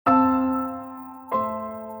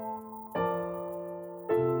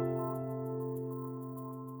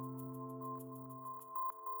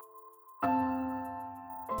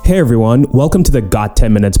Hey everyone, welcome to the Got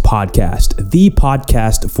 10 Minutes podcast, the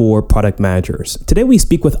podcast for product managers. Today we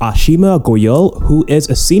speak with Ashima Goyal, who is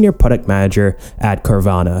a senior product manager at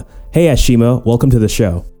Carvana. Hey Ashima, welcome to the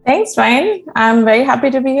show. Thanks, Ryan. I'm very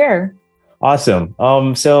happy to be here. Awesome.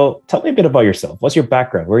 So tell me a bit about yourself. What's your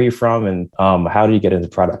background? Where are you from? And how did you get into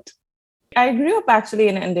product? I grew up actually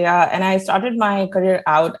in India, and I started my career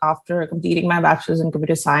out after completing my bachelor's in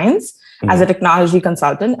computer science as a technology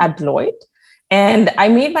consultant at Deloitte. And I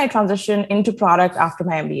made my transition into product after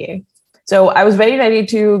my MBA. So I was very ready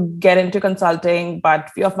to get into consulting, but a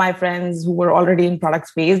few of my friends who were already in product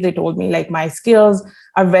space, they told me like my skills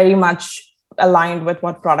are very much aligned with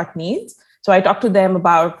what product needs. So I talked to them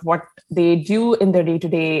about what they do in their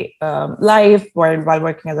day-to-day life while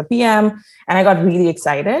working as a PM, and I got really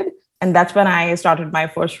excited. And that's when I started my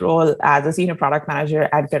first role as a senior product manager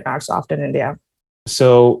at Ganarsoft in India.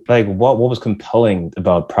 So what was compelling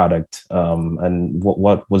about product and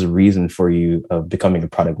what was a reason for you becoming a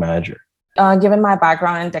product manager? Given my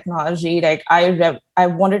background in technology, I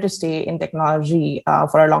wanted to stay in technology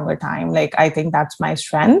for a longer time. I think that's my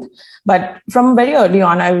strength. But from very early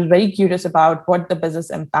on, I was very curious about what the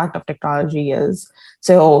business impact of technology is.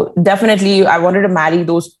 So definitely, I wanted to marry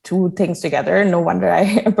those two things together. No wonder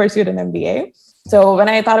I pursued an MBA. So when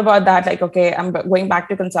I thought about that, okay, I'm going back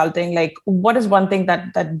to consulting, what is one thing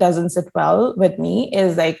that doesn't sit well with me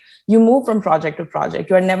is you move from project to project.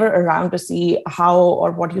 You are never around to see how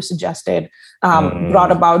or what you suggested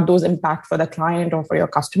brought about those impact for the client or for your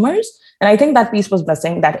customers. And I think that piece was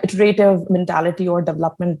missing, that iterative mentality or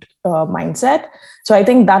development mindset. So I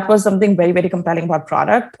think that was something very, very compelling about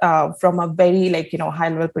product from a very high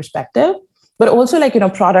level perspective. But also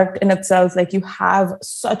product in itself, you have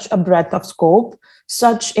such a breadth of scope,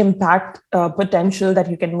 such impact potential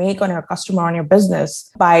that you can make on your customer, on your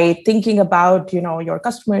business by thinking about, your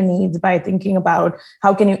customer needs, by thinking about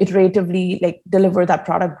how can you iteratively deliver that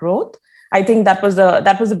product growth. I think that was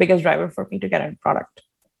the biggest driver for me to get into product.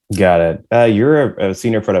 Got it. You're a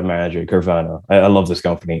senior product manager at Carvana. I love this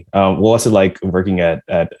company. What's it like working at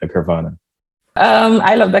Carvana?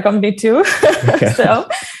 I love the company too. So,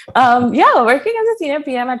 working as a senior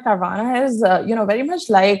PM at Carvana is, very much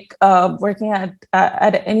like working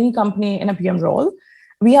at any company in a PM role.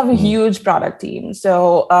 We have a huge product team.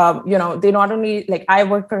 So, they not only I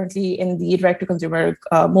work currently in the direct-to-consumer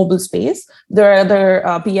mobile space. There are other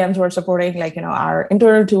PMs who are supporting our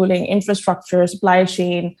internal tooling, infrastructure, supply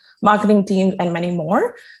chain, marketing teams, and many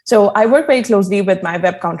more. So I work very closely with my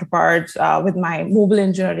web counterparts, with my mobile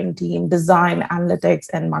engineering team, design, analytics,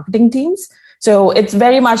 and marketing teams. So it's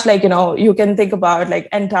very much you can think about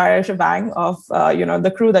entire shebang of,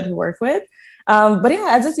 the crew that you work with. But yeah,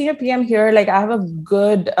 as a senior PM here, I have a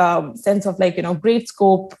good sense of great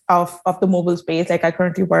scope of the mobile space. I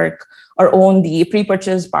currently work or own the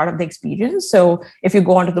pre-purchase part of the experience. So if you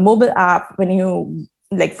go onto the mobile app, when you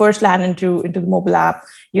first land into the mobile app,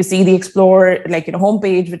 you see the Explore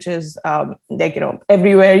homepage, which is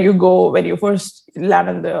everywhere you go when you first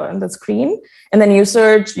land on the screen, and then you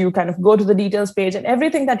search, you kind of go to the details page, and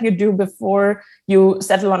everything that you do before you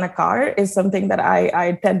settle on a car is something that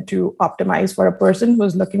I tend to optimize for a person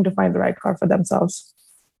who's looking to find the right car for themselves.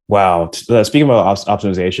 Wow. Speaking about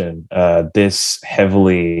optimization, this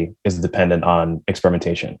heavily is dependent on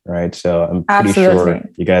experimentation, right? So I'm pretty sure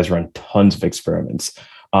you guys run tons of experiments.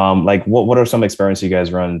 What are some experiments you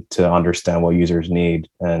guys run to understand what users need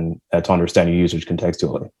and to understand your users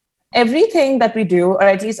contextually? Everything that we do, or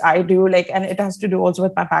at least I do, and it has to do also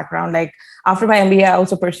with my background. After my MBA, I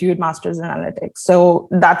also pursued master's in analytics. So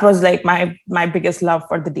that was my biggest love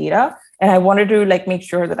for the data. And I wanted to make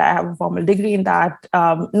sure that I have a formal degree in that,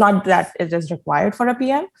 not that it is required for a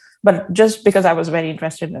PM, but just because I was very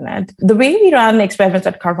interested in it. The way we run experiments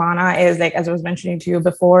at Carvana is as I was mentioning to you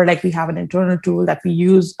before, we have an internal tool that we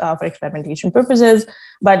use for experimentation purposes,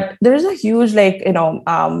 but there is a huge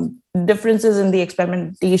differences in the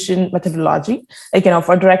experimentation methodology,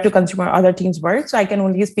 for direct to consumer, other teams work. So I can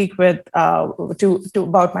only speak with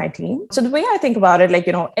about my team. So the way I think about it,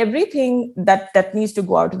 everything that needs to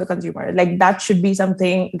go out to the consumer, that should be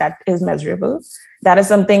something that is measurable. That is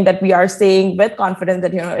something that we are saying with confidence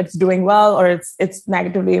that it's doing well or it's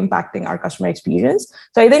negatively impacting our customer experience.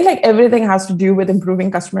 So I think everything has to do with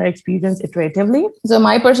improving customer experience iteratively. So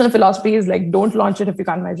my personal philosophy is don't launch it if you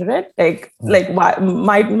can't measure it. Why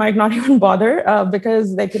might not even bother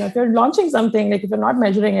because if you're launching something, if you're not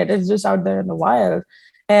measuring it, it's just out there in the wild.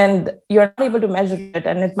 and you're not able to measure it,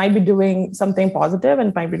 and it might be doing something positive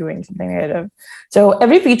and might be doing something negative. So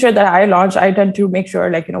every feature that I launch, I tend to make sure,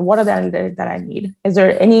 like, what are the analytics that I need? Is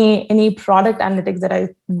there any product analytics that I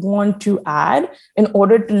want to add in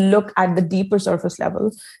order to look at the deeper surface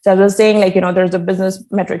level? So I was saying, like, there's a business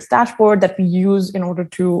metrics dashboard that we use in order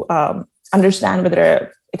to understand whether an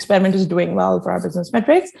experiment is doing well for our business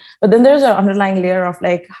metrics. But then there's an underlying layer of,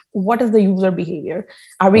 like, what is the user behavior?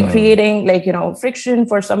 Are we creating, like, friction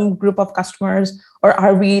for some group of customers, or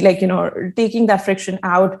are we, like, taking that friction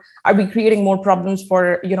out? Are we creating more problems for,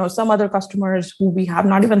 some other customers who we have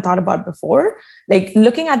not even thought about before? Like,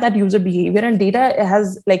 looking at that user behavior and data, it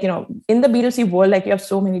has, like, in the B2C world, like, you have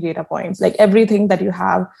so many data points, like everything that you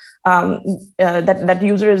have that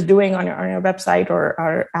user is doing on your website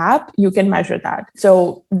or app, you can measure that.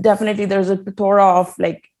 So definitely there's a plethora of,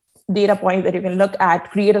 like, data points that you can look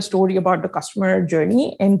at, create a story about the customer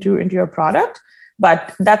journey into your product.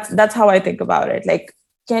 But that's how I think about it. Like,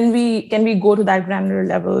 can we go to that granular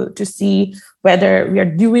level to see whether we are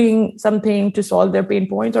doing something to solve their pain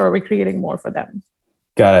points, or are we creating more for them?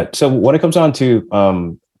 Got it. So when it comes down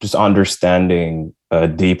to just understanding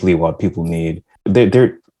deeply what people need,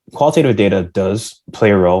 their qualitative data does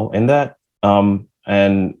play a role in that.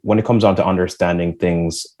 And when it comes down to understanding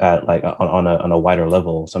things at, like, on a wider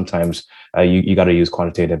level, sometimes you got to use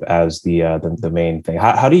quantitative as the main thing.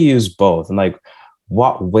 How do you use both? And, like,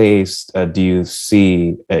 what ways do you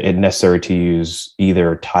see it necessary to use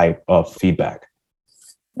either type of feedback?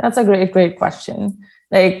 That's a great question.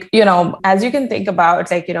 Like, as you can think about,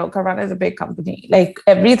 like, Carvana is a big company. Like,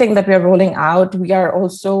 everything that we are rolling out, we are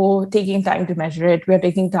also taking time to measure it. We are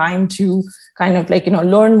taking time to kind of, like,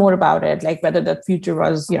 learn more about it, like whether the future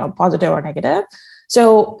was, positive or negative.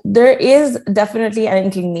 So there is definitely an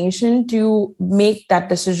inclination to make that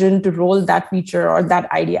decision to roll that feature or that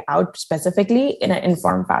idea out specifically in an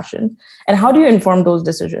informed fashion. And how do you inform those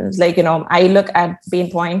decisions? Like, I look at pain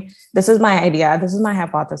point. This is my idea. This is my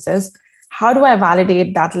hypothesis. How do I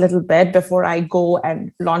validate that a little bit before I go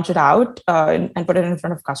and launch it out and put it in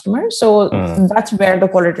front of customers? So that's where the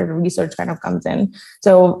qualitative research kind of comes in.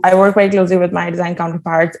 So I work very closely with my design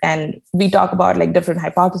counterparts, and we talk about, like, different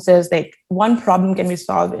hypotheses. Like, one problem can be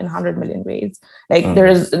solved in 100 million ways. Like,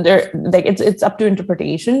 it's up to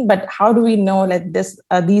interpretation. But how do we know, like,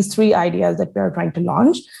 these three ideas that we are trying to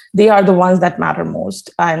launch, they are the ones that matter most,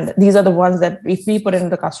 and these are the ones that if we put in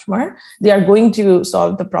the customer, they are going to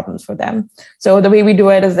solve the problems for them. So the way we do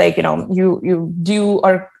it is, like, you do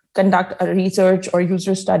or conduct a research or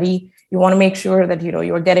user study. You want to make sure that,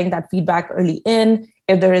 you're getting that feedback early in.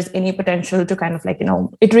 If there is any potential to kind of, like,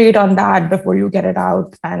 iterate on that before you get it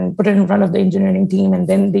out and put it in front of the engineering team, and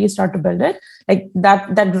then they start to build it, like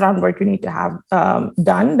that groundwork you need to have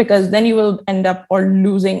done, because then you will end up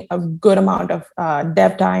losing a good amount of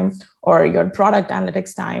dev time or your product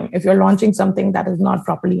analytics time if you're launching something that is not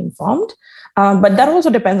properly informed. But that also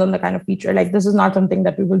depends on the kind of feature. Like, this is not something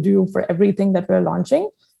that we will do for everything that we're launching,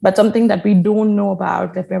 but something that we don't know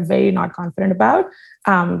about, that we're very not confident about.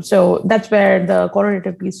 So that's where the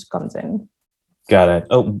qualitative piece comes in. Got it.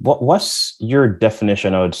 What's your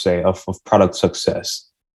definition, I would say, of product success?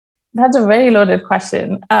 That's a very loaded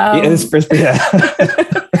question. Yeah.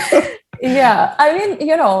 Yeah. I mean,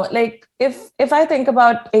 like, if I think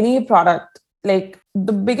about any product, like,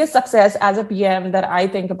 the biggest success as a PM that I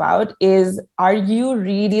think about is, are you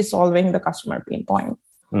really solving the customer pain point?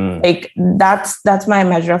 Like, that's my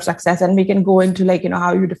measure of success. And we can go into, like,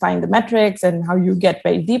 how you define the metrics and how you get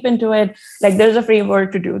very deep into it. Like, there's a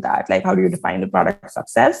framework to do that. Like, how do you define the product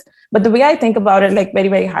success? But the way I think about it, like, very,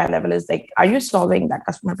 very high level, is, like, are you solving that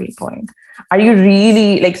customer pain point? Are you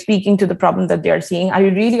really, like, speaking to the problem that they're seeing? Are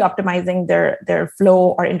you really optimizing their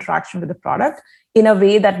flow or interaction with the product in a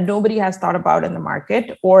way that nobody has thought about in the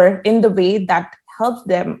market, or in the way that helps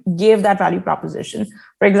them give that value proposition?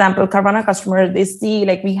 For example, Carvana customers, they see,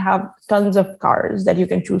 like, we have tons of cars that you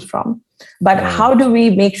can choose from. But how do we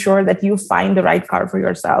make sure that you find the right car for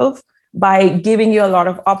yourself by giving you a lot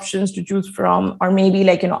of options to choose from, or maybe,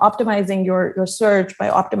 like, optimizing your search by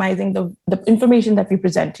optimizing the information that we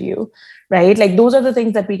present to you, right? Like, those are the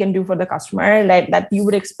things that we can do for the customer, like, that you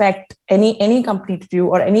would expect any company to do,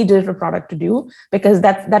 or any digital product to do, because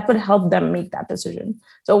that would help them make that decision.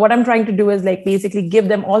 So what I'm trying to do is, like, basically give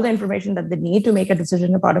them all the information that they need to make a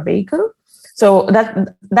decision about a vehicle. So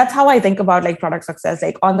that's how I think about, like, product success,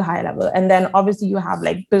 like, on the high level. And then obviously you have,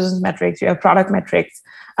 like, business metrics, you have product metrics,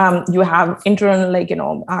 you have internal, like,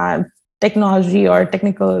 technology or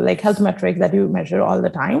technical, like, health metrics that you measure all the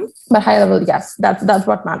time. But high level, yes, that's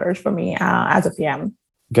what matters for me as a PM.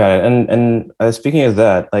 Got it. And speaking of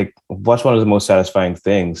that, like, what's one of the most satisfying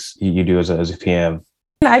things you do as a PM?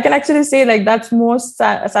 I can actually say like that's most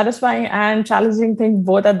satisfying and challenging thing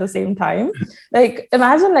both at the same time. Like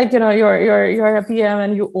imagine like, you're a PM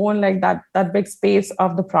and you own like that big space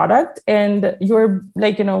of the product, and you're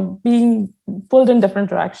like, being pulled in different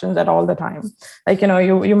directions at all the time. Like,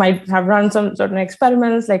 you might have run some certain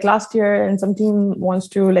experiments like last year, and some team wants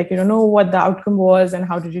to like, know what the outcome was and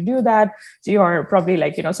how did you do that. So you're probably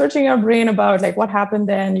like, searching your brain about like what happened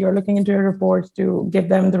then. You're looking into your reports to give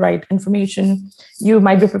them the right information. You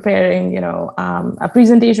might be preparing, a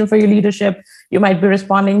presentation for your leadership. You might be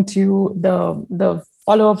responding to the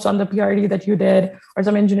follow-ups on the PRD that you did, or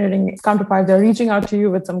some engineering counterparts. They're reaching out to you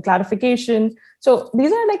with some clarification. So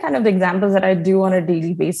these are like kind of the examples that I do on a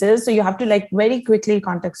daily basis. So you have to like very quickly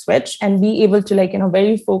context switch and be able to like,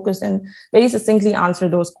 very focused and very succinctly answer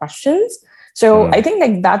those questions. So I think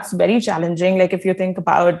like that's very challenging. Like if you think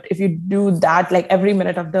about, if you do that like every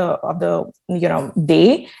minute of the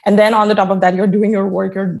day, and then on the top of that, you're doing your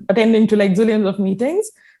work, you're attending to like zillions of meetings.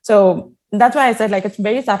 So that's why I said like it's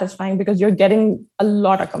very satisfying, because you're getting a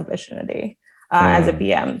lot accomplished in a day as a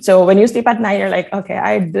PM. So when you sleep at night, you're like, okay,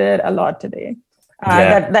 I did a lot today.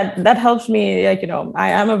 That helps me. Like,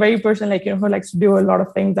 I am a very person like, who likes to do a lot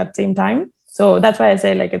of things at the same time. So that's why I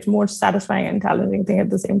say like it's more satisfying and challenging thing at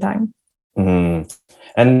the same time. Mm-hmm.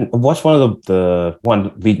 And what's one of the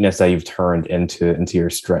one weakness that you've turned into your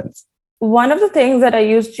strength? One of the things that I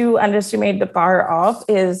used to underestimate the power of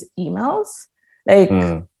is emails. Like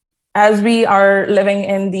as we are living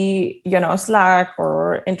in the, Slack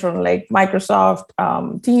or internal like Microsoft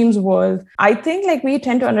Teams world, I think like we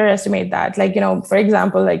tend to underestimate that. Like, for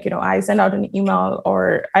example, like, I send out an email,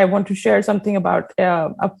 or I want to share something about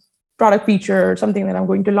a product feature or something that I'm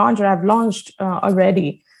going to launch or I've launched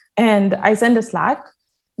already. And I send a Slack.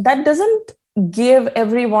 That doesn't give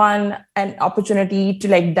everyone an opportunity to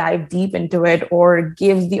like dive deep into it, or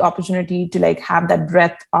gives the opportunity to like have that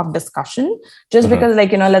breadth of discussion. Just because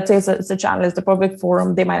like, let's say it's a channel, it's a public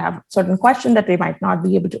forum, they might have certain question that they might not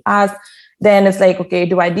be able to ask. Then it's like, okay,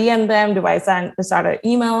 do I DM them? Do I start an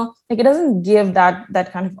email? Like it doesn't give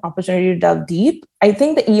that kind of opportunity to delve deep. I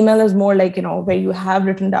think the email is more like, where you have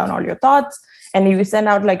written down all your thoughts and you send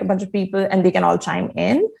out like a bunch of people and they can all chime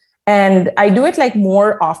in. And I do it like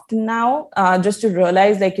more often now, just to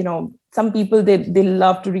realize like, some people, they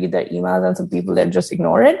love to read their emails, and some people they just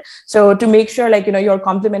ignore it. So to make sure like, you're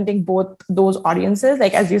complementing both those audiences,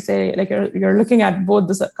 like as you say, like you're looking at both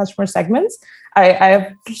the customer segments. I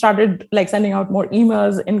have started like sending out more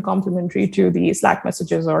emails in complementary to the Slack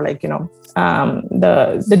messages, or like, the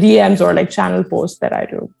DMs or like channel posts that I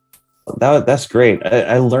do. That's great.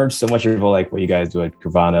 I learned so much about like what you guys do at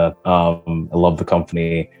Carvana. I love the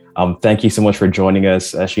company. Thank you so much for joining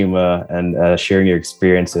us, Ashima, and sharing your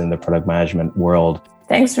experience in the product management world.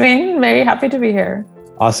 Thanks, Wayne. Very happy to be here.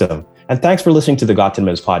 Awesome. And thanks for listening to the Got 10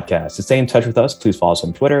 Minutes podcast. To stay in touch with us, please follow us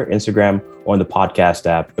on Twitter, Instagram, or on the podcast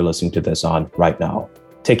app you're listening to this on right now.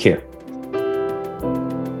 Take care.